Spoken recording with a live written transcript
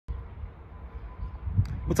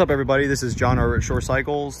What's up, everybody? This is John over at Ssr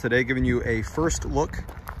Cycles. Today giving you a first look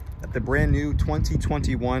at the brand new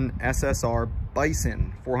 2021 Ssr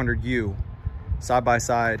Bison 400U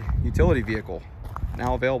side-by-side utility vehicle,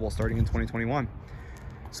 now available starting in 2021.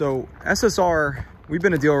 So SSR, we've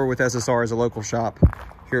been a dealer with SSR as a local shop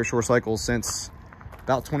here at Ssr Cycles since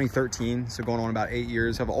about 2013, so going on about 8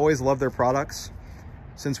 years. Have always loved their products.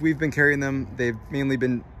 Since we've been carrying them, they've mainly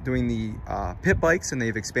been doing the pit bikes, and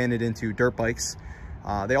they've expanded into dirt bikes.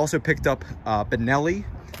 They also picked up Benelli,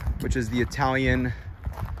 which is the Italian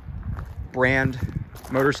brand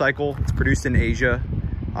motorcycle. It's produced in Asia,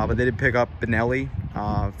 but they did pick up Benelli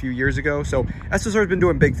a few years ago. So SSR has been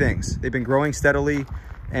doing big things. They've been growing steadily,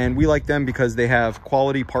 and we like them because they have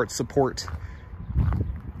quality parts support.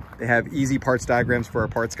 They have easy parts diagrams for our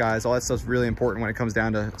parts guys. All that stuff's really important when it comes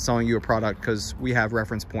down to selling you a product, because we have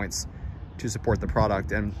reference points to support the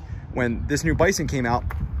product. And when this new Bison came out,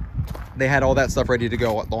 they had all that stuff ready to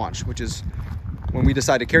go at launch, which is when we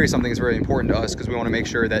decide to carry something is very important to us, because we want to make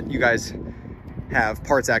sure that you guys have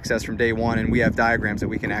parts access from day one, and we have diagrams that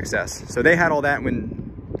we can access. So they had all that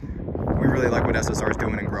when we really like what SSR is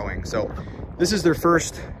doing and growing. So this is their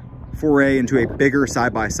first foray into a bigger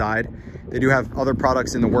side-by-side. They do have other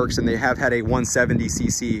products in the works, and they have had a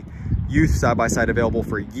 170cc youth side-by-side available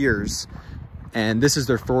for years. And this is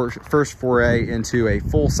their first foray into a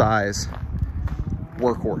full-size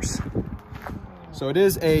workhorse. So it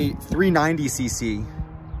is a 390cc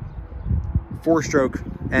 4-stroke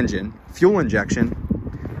engine. Fuel injection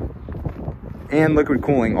and liquid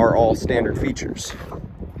cooling are all standard features.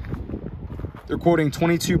 They're quoting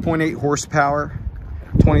 22.8 horsepower,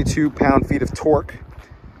 22 pound-feet of torque.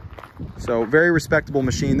 So very respectable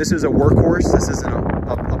machine. This is a workhorse. This isn't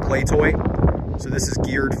a play toy. So this is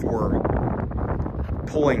geared for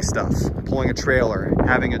pulling stuff, pulling a trailer,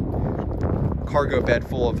 having a cargo bed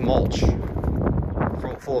full of mulch,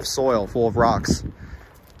 full of soil, full of rocks.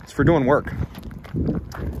 It's for doing work.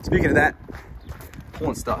 Speaking of that,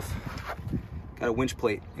 pulling stuff. Got a winch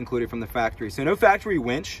plate included from the factory. So no factory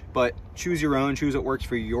winch, but choose your own, choose what works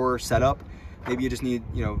for your setup. Maybe you just need,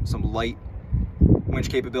 some light winch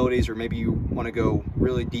capabilities, or maybe you want to go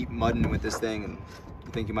really deep mudding with this thing and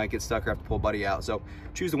you think you might get stuck or have to pull a buddy out. So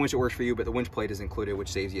choose the winch that works for you, but the winch plate is included, which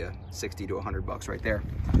saves you 60 to 100 bucks right there.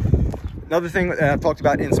 Another thing that I've talked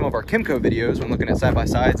about in some of our Kimco videos when looking at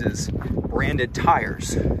side-by-sides is branded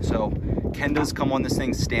tires. So Kendas come on this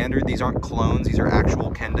thing standard. These aren't clones, these are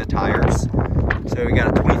actual Kenda tires. So we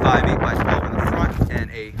got a 25 8x12 in the front and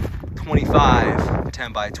a 25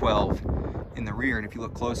 10x12 in the rear. And if you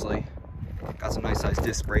look closely, got some nice sized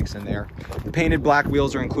disc brakes in there. The painted black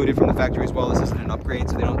wheels are included from the factory as well. This isn't an upgrade,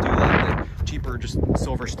 so they don't do like the cheaper, just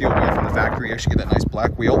silver steel wheel from the factory. You actually get that nice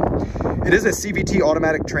black wheel. It is a CVT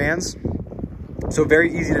automatic trans, so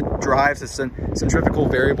very easy to drive. It's a centrifugal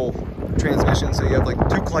variable transmission, so you have like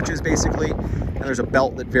 2 clutches basically, and there's a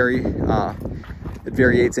belt that it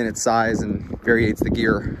variates in its size and variates the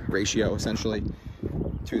gear ratio essentially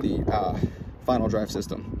to the final drive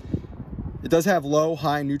system. It does have low,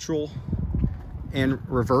 high, neutral, and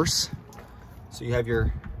reverse. So you have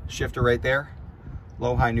your shifter right there,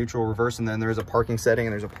 low, high, neutral, reverse, and then there's a parking setting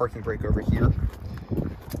and there's a parking brake over here.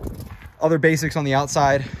 Other basics on the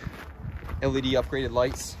outside: LED upgraded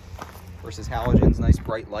lights versus halogens, nice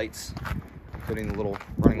bright lights, including the little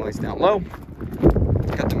running lights down low.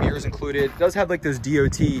 Got the mirrors included. It does have like those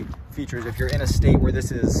DOT features. If you're in a state where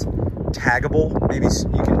this is taggable, maybe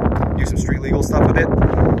you can do some street legal stuff with it.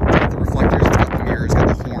 It's got the reflectors, it's got the mirrors, it's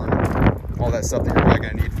got the horn, all that stuff that you're probably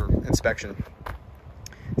gonna need for inspection.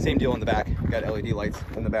 Same deal in the back. We got LED lights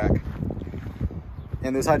in the back.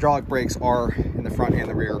 And those hydraulic brakes are in the front and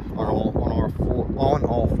the rear on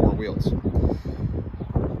all four wheels.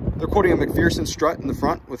 They're quoting a McPherson strut in the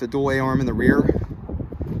front with a dual A-arm in the rear.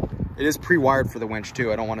 It is pre-wired for the winch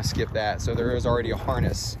too. I don't want to skip that. So there is already a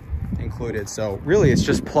harness included. So really it's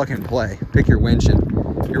just plug and play. Pick your winch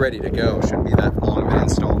and you're ready to go. Shouldn't be that long of an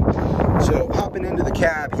install. So hopping into the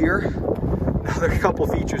cab here, now there are a couple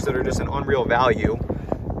features that are just an unreal value.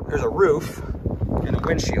 There's a roof and a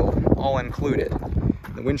windshield all included.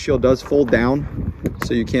 The windshield does fold down,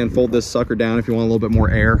 so you can fold this sucker down if you want a little bit more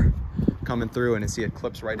air coming through, and see it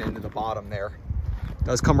clips right into the bottom there. It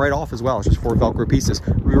does come right off as well. It's just 4 Velcro pieces.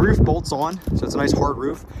 The roof bolts on, so it's a nice hard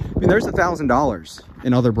roof. I mean, there's $1,000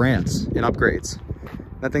 in other brands in upgrades.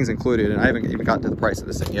 That thing's included, and I haven't even gotten to the price of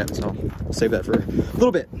this thing yet, so I'll save that for a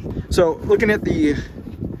little bit. So looking at the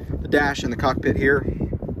dash and the cockpit here,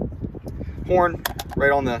 horn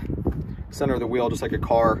right on the center of the wheel, just like a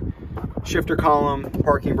car. Shifter column,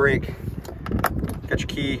 parking brake, got your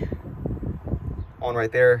key on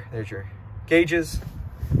right there. There's your gauges,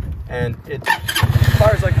 and it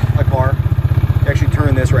fires like a car. You actually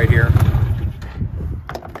turn this right here,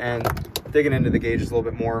 and digging into the gauges a little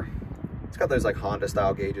bit more, it's got those like Honda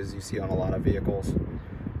style gauges you see on a lot of vehicles.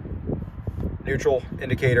 Neutral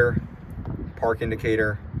indicator, park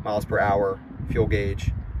indicator, miles per hour, fuel gauge,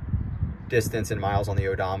 distance in miles on the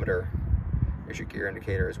odometer. There's your gear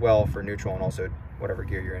indicator as well for neutral and also whatever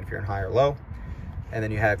gear you're in, if you're in high or low. And then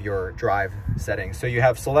you have your drive settings. So you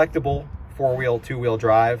have selectable 4-wheel, 2-wheel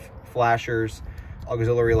drive, flashers,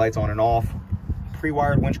 auxiliary lights on and off,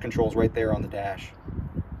 pre-wired winch controls right there on the dash.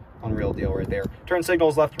 Unreal deal right there. Turn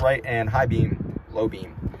signals left to right and high beam, low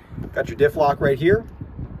beam. Got your diff lock right here.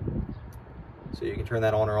 So you can turn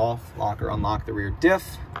that on or off, lock or unlock the rear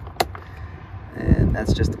diff. And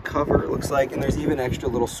that's just the cover, it looks like. And there's even extra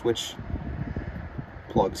little switch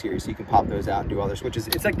plugs here, so you can pop those out and do other switches.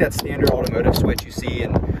 It's like that standard automotive switch you see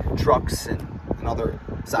in trucks and other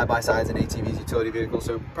side-by-sides and ATVs, utility vehicles.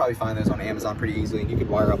 So probably find those on Amazon pretty easily, and you could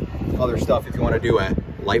wire up other stuff if you want to do a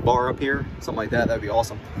light bar up here, something like that. That'd be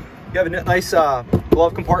awesome. You have a nice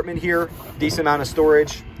glove compartment here, decent amount of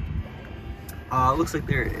storage. Looks like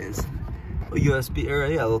there is a USB, or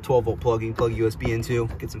yeah, a little 12-volt plug you can plug USB into,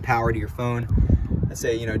 get some power to your phone. Let's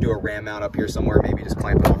say, you know, do a RAM mount up here somewhere, maybe just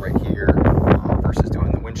clamp it on right here versus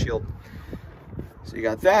doing the windshield. So you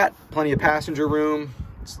got that, plenty of passenger room.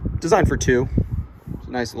 It's designed for 2. It's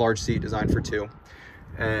a nice large seat designed for 2.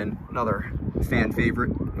 And another fan favorite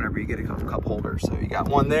whenever you get a cup holder. So you got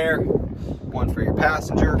one there, one for your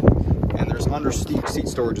passenger, and there's under seat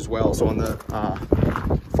storage as well. So on the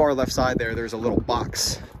far left side there's a little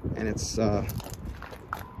box, and it's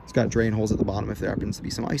got drain holes at the bottom if there happens to be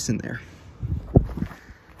some ice in there.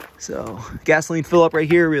 So gasoline fill up right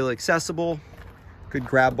here, really accessible, good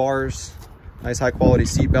grab bars, nice high quality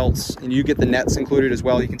seat belts, and you get the nets included as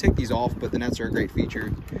well. You can take these off, but the nets are a great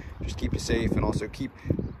feature. Just keep you safe and also keep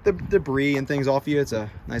the debris and things off you. It's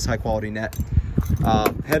a nice high quality net.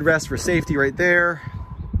 Headrest for safety right there.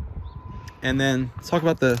 And then let's talk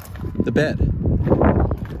about the bed.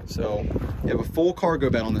 So you have a full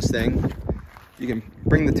cargo bed on this thing. You can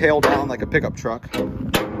bring the tail down like a pickup truck.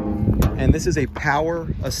 And this is a power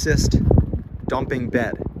assist dumping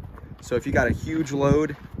bed. So if you got a huge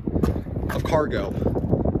load of cargo,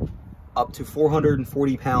 up to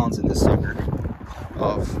 440 pounds in this sucker,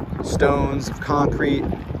 of stones, of concrete,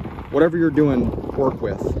 whatever you're doing work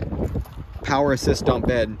with, power assist dump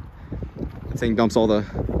bed, the thing dumps all the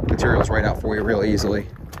materials right out for you real easily.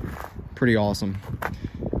 Pretty awesome.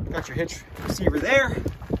 Got your hitch receiver there.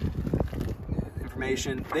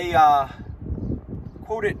 Information, they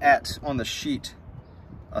quote it at, on the sheet,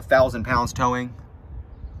 1,000 pounds towing.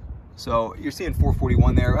 So you're seeing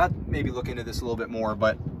 441 there. I'd maybe look into this a little bit more,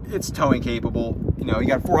 but it's towing capable. You know, you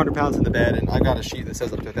got 400 pounds in the bed, and I've got a sheet that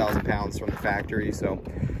says up to 1,000 pounds from the factory. So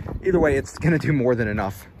either way, it's gonna do more than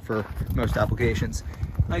enough for most applications.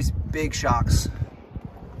 Nice big shocks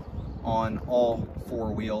on all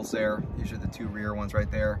 4 wheels there. These are the 2 rear ones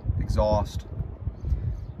right there. Exhaust.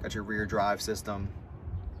 Got your rear drive system.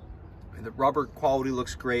 And the rubber quality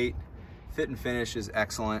looks great. Fit and finish is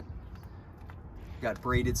excellent. Got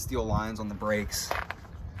braided steel lines on the brakes.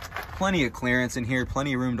 Plenty of clearance in here,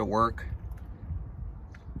 plenty of room to work.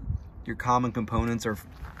 Your common components are,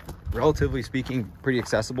 relatively speaking, pretty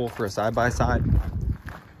accessible for a side-by-side.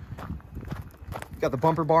 Got the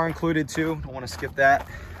bumper bar included too, don't want to skip that.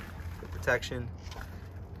 For protection.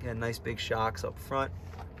 Again, nice big shocks up front.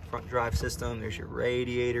 Front drive system, there's your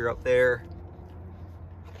radiator up there.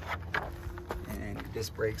 And your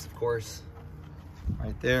disc brakes, of course,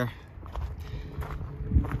 right there.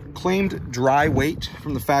 Claimed dry weight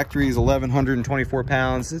from the factory is 1,124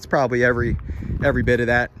 pounds. It's probably every bit of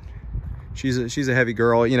that. She's a heavy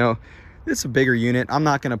girl. You know, it's a bigger unit. I'm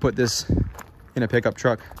not gonna put this in a pickup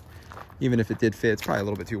truck, even if it did fit. It's probably a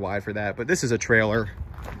little bit too wide for that, but this is a trailer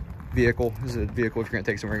vehicle. This is a vehicle if you're gonna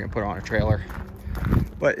take somewhere, you're gonna put it on a trailer.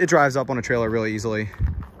 But it drives up on a trailer really easily.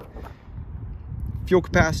 Fuel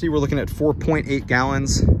capacity, we're looking at 4.8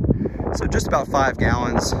 gallons. So just about 5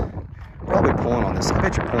 gallons. Probably pulling on this. I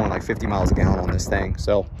bet you're pulling like 50 miles a gallon on this thing.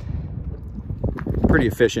 So pretty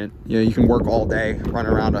efficient. You know, you can work all day, run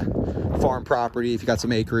around a farm property if you got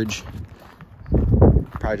some acreage.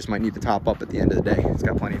 Probably just might need to top up at the end of the day. It's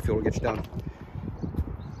got plenty of fuel to get you done.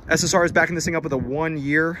 SSR is backing this thing up with a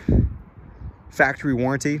 1-year factory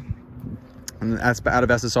warranty. And that's out of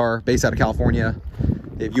SSR, based out of California.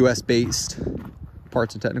 They have US-based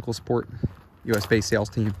parts and technical support, US-based sales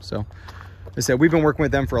team. So as I said, we've been working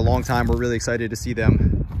with them for a long time. We're really excited to see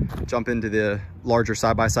them jump into the larger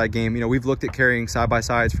side-by-side game. You know, we've looked at carrying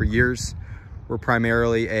side-by-sides for years. We're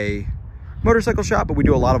primarily a motorcycle shop, but we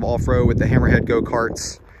do a lot of off-road with the Hammerhead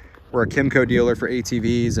go-karts. We're a Kimco dealer for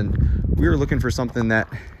ATVs, and we were looking for something that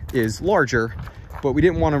is larger, but we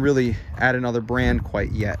didn't want to really add another brand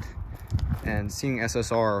quite yet. And seeing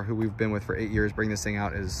SSR, who we've been with for 8 years, bring this thing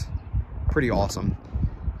out is pretty awesome.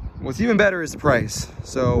 What's even better is the price.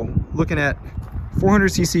 So looking at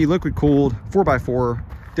 400cc liquid cooled 4x4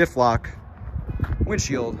 diff lock,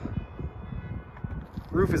 windshield,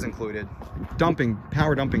 roof is included,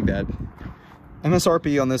 power dumping bed.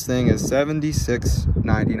 MSRP on this thing is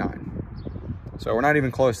 $76.99. So we're not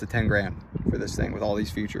even close to 10 grand for this thing with all these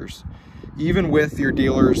features. Even with your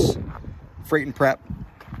dealer's freight and prep,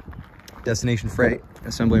 destination freight,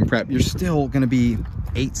 assembly and prep, you're still gonna be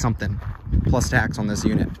 8 something plus tax on this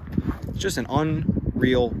unit. It's just an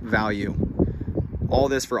unreal value. All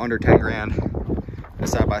this for under 10 grand, a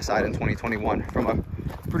side-by-side in 2021 from a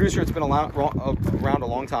producer that's been around a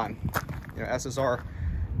long time. You know, SSR,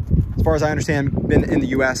 as far as I understand, been in the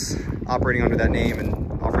US operating under that name and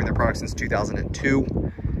offering their product since 2002.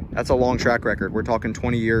 That's a long track record. We're talking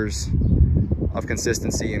 20 years of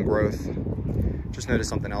consistency and growth. Just noticed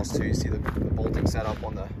something else too. You see the bolting setup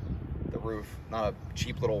on the roof. Not a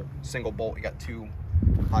cheap little single bolt. You got 2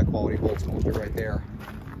 high quality bolts going through right there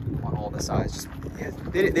on all the sides. Just, yeah,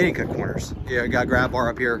 they didn't cut corners. Yeah, you got a grab bar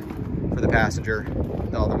up here for the passenger,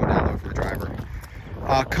 the other one down low for the driver.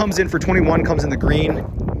 Comes in for 21, comes in the green,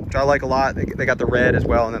 which I like a lot. They got the red as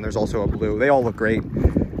well, and then there's also a blue. They all look great.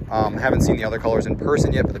 Haven't seen the other colors in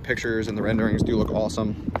person yet, but the pictures and the renderings do look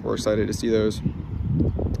awesome. We're excited to see those.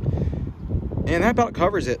 And that about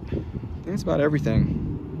covers it. I think that's about everything.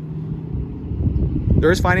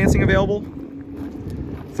 There is financing available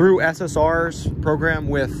through SSR's program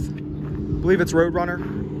with, I believe it's Roadrunner.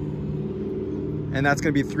 And that's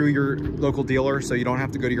gonna be through your local dealer, so you don't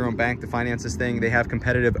have to go to your own bank to finance this thing. They have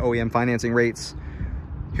competitive OEM financing rates.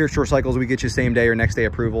 Here at Shore Cycles, we get you same day or next day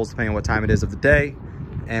approvals, depending on what time it is of the day.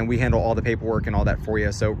 And we handle all the paperwork and all that for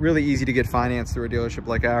you. So really easy to get financed through a dealership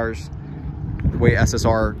like ours. The way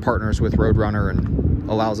SSR partners with Roadrunner and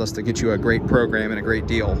allows us to get you a great program and a great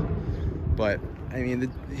deal. But I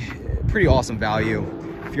mean, pretty awesome value.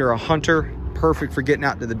 If you're a hunter, perfect for getting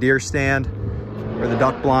out to the deer stand or the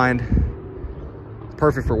duck blind.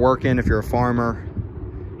 Perfect for working if you're a farmer,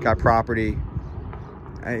 got property.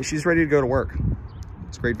 She's ready to go to work.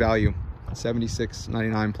 It's great value.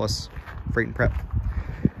 $76.99 plus freight and prep.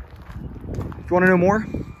 If you want to know more,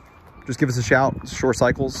 just give us a shout. It's Shore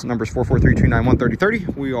Cycles. Number is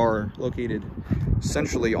 443-291-3030. We are located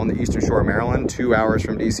centrally on the eastern shore of Maryland, 2 hours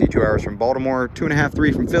from DC, 2 hours from Baltimore, 2.5,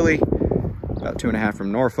 3 from Philly, about 2.5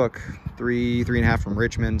 from Norfolk, 3.5 from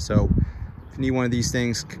Richmond. So if you need one of these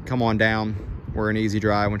things, come on down. We're an easy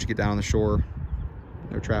drive once you get down on the shore.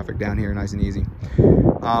 No traffic down here, nice and easy.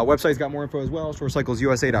 Website's got more info as well,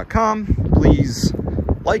 shorecyclesusa.com. Please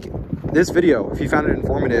like this video if you found it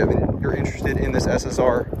informative and you're interested in this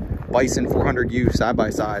Ssr Bison 400U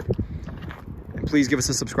side-by-side. And please give us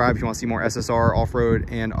a subscribe if you want to see more SSR, off-road,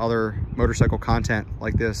 and other motorcycle content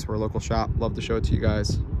like this. We're a local shop. Love to show it to you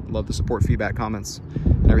guys. Love the support, feedback, comments,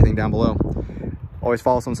 and everything down below. Always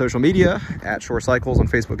follow us on social media at Shore Cycles on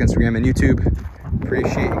Facebook, Instagram, and YouTube.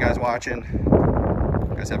 Appreciate you guys watching.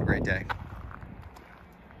 You guys have a great day.